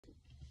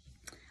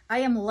I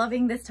am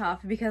loving this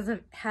top because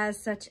it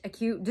has such a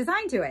cute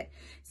design to it.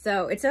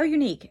 So it's so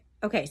unique.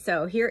 Okay,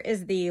 so here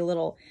is the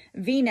little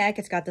V-neck.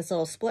 It's got this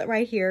little split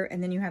right here,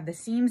 and then you have the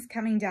seams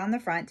coming down the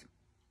front.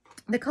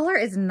 The color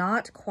is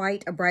not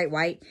quite a bright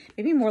white,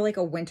 maybe more like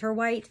a winter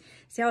white.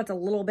 See how it's a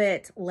little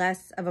bit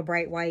less of a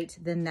bright white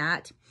than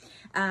that.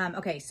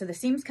 Okay, so the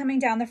seams coming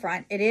down the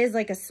front. It is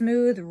like a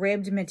smooth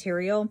ribbed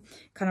material,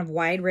 kind of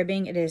wide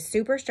ribbing. It is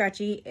super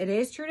stretchy. It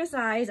is true to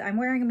size. I'm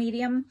wearing a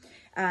medium.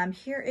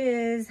 Here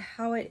is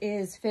how it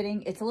is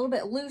fitting. It's a little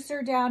bit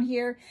looser down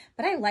here,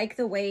 but I like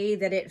the way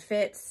that it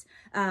fits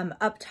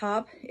up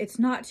top. It's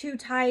not too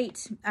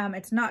tight.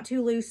 It's not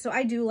too loose. So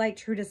I do like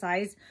true to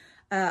size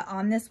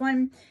on this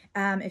one.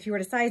 If you were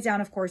to size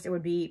down, of course, it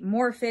would be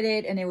more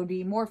fitted and it would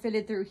be more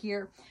fitted through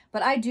here.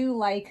 But I do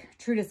like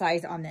true to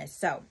size on this.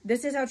 So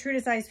this is how true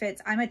to size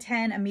fits. I'm a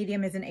 10, a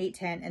medium is an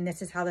 8-10, and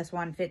this is how this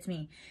one fits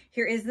me.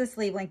 Here is the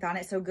sleeve length on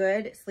it. So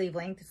good sleeve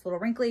length. It's a little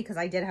wrinkly because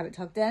I did have it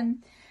tucked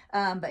in.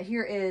 But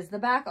here is the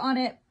back on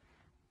it.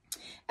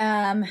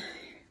 The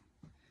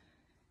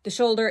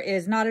shoulder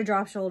is not a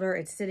drop shoulder.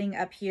 It's sitting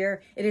up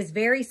here. It is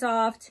very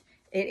soft.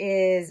 It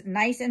is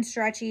nice and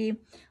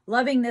stretchy.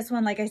 Loving this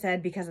one, like I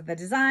said, because of the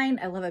design.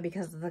 I love it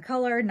because of the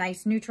color,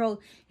 nice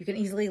neutral. You can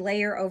easily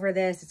layer over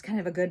this. It's kind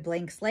of a good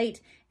blank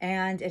slate,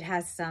 and it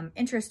has some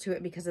interest to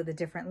it because of the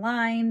different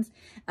lines.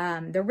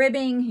 The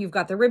ribbing, you've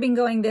got the ribbing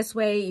going this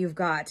way. You've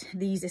got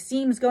these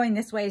seams going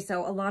this way.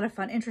 So a lot of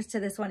fun interest to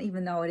this one,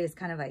 even though it is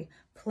kind of a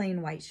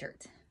plain white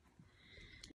shirt.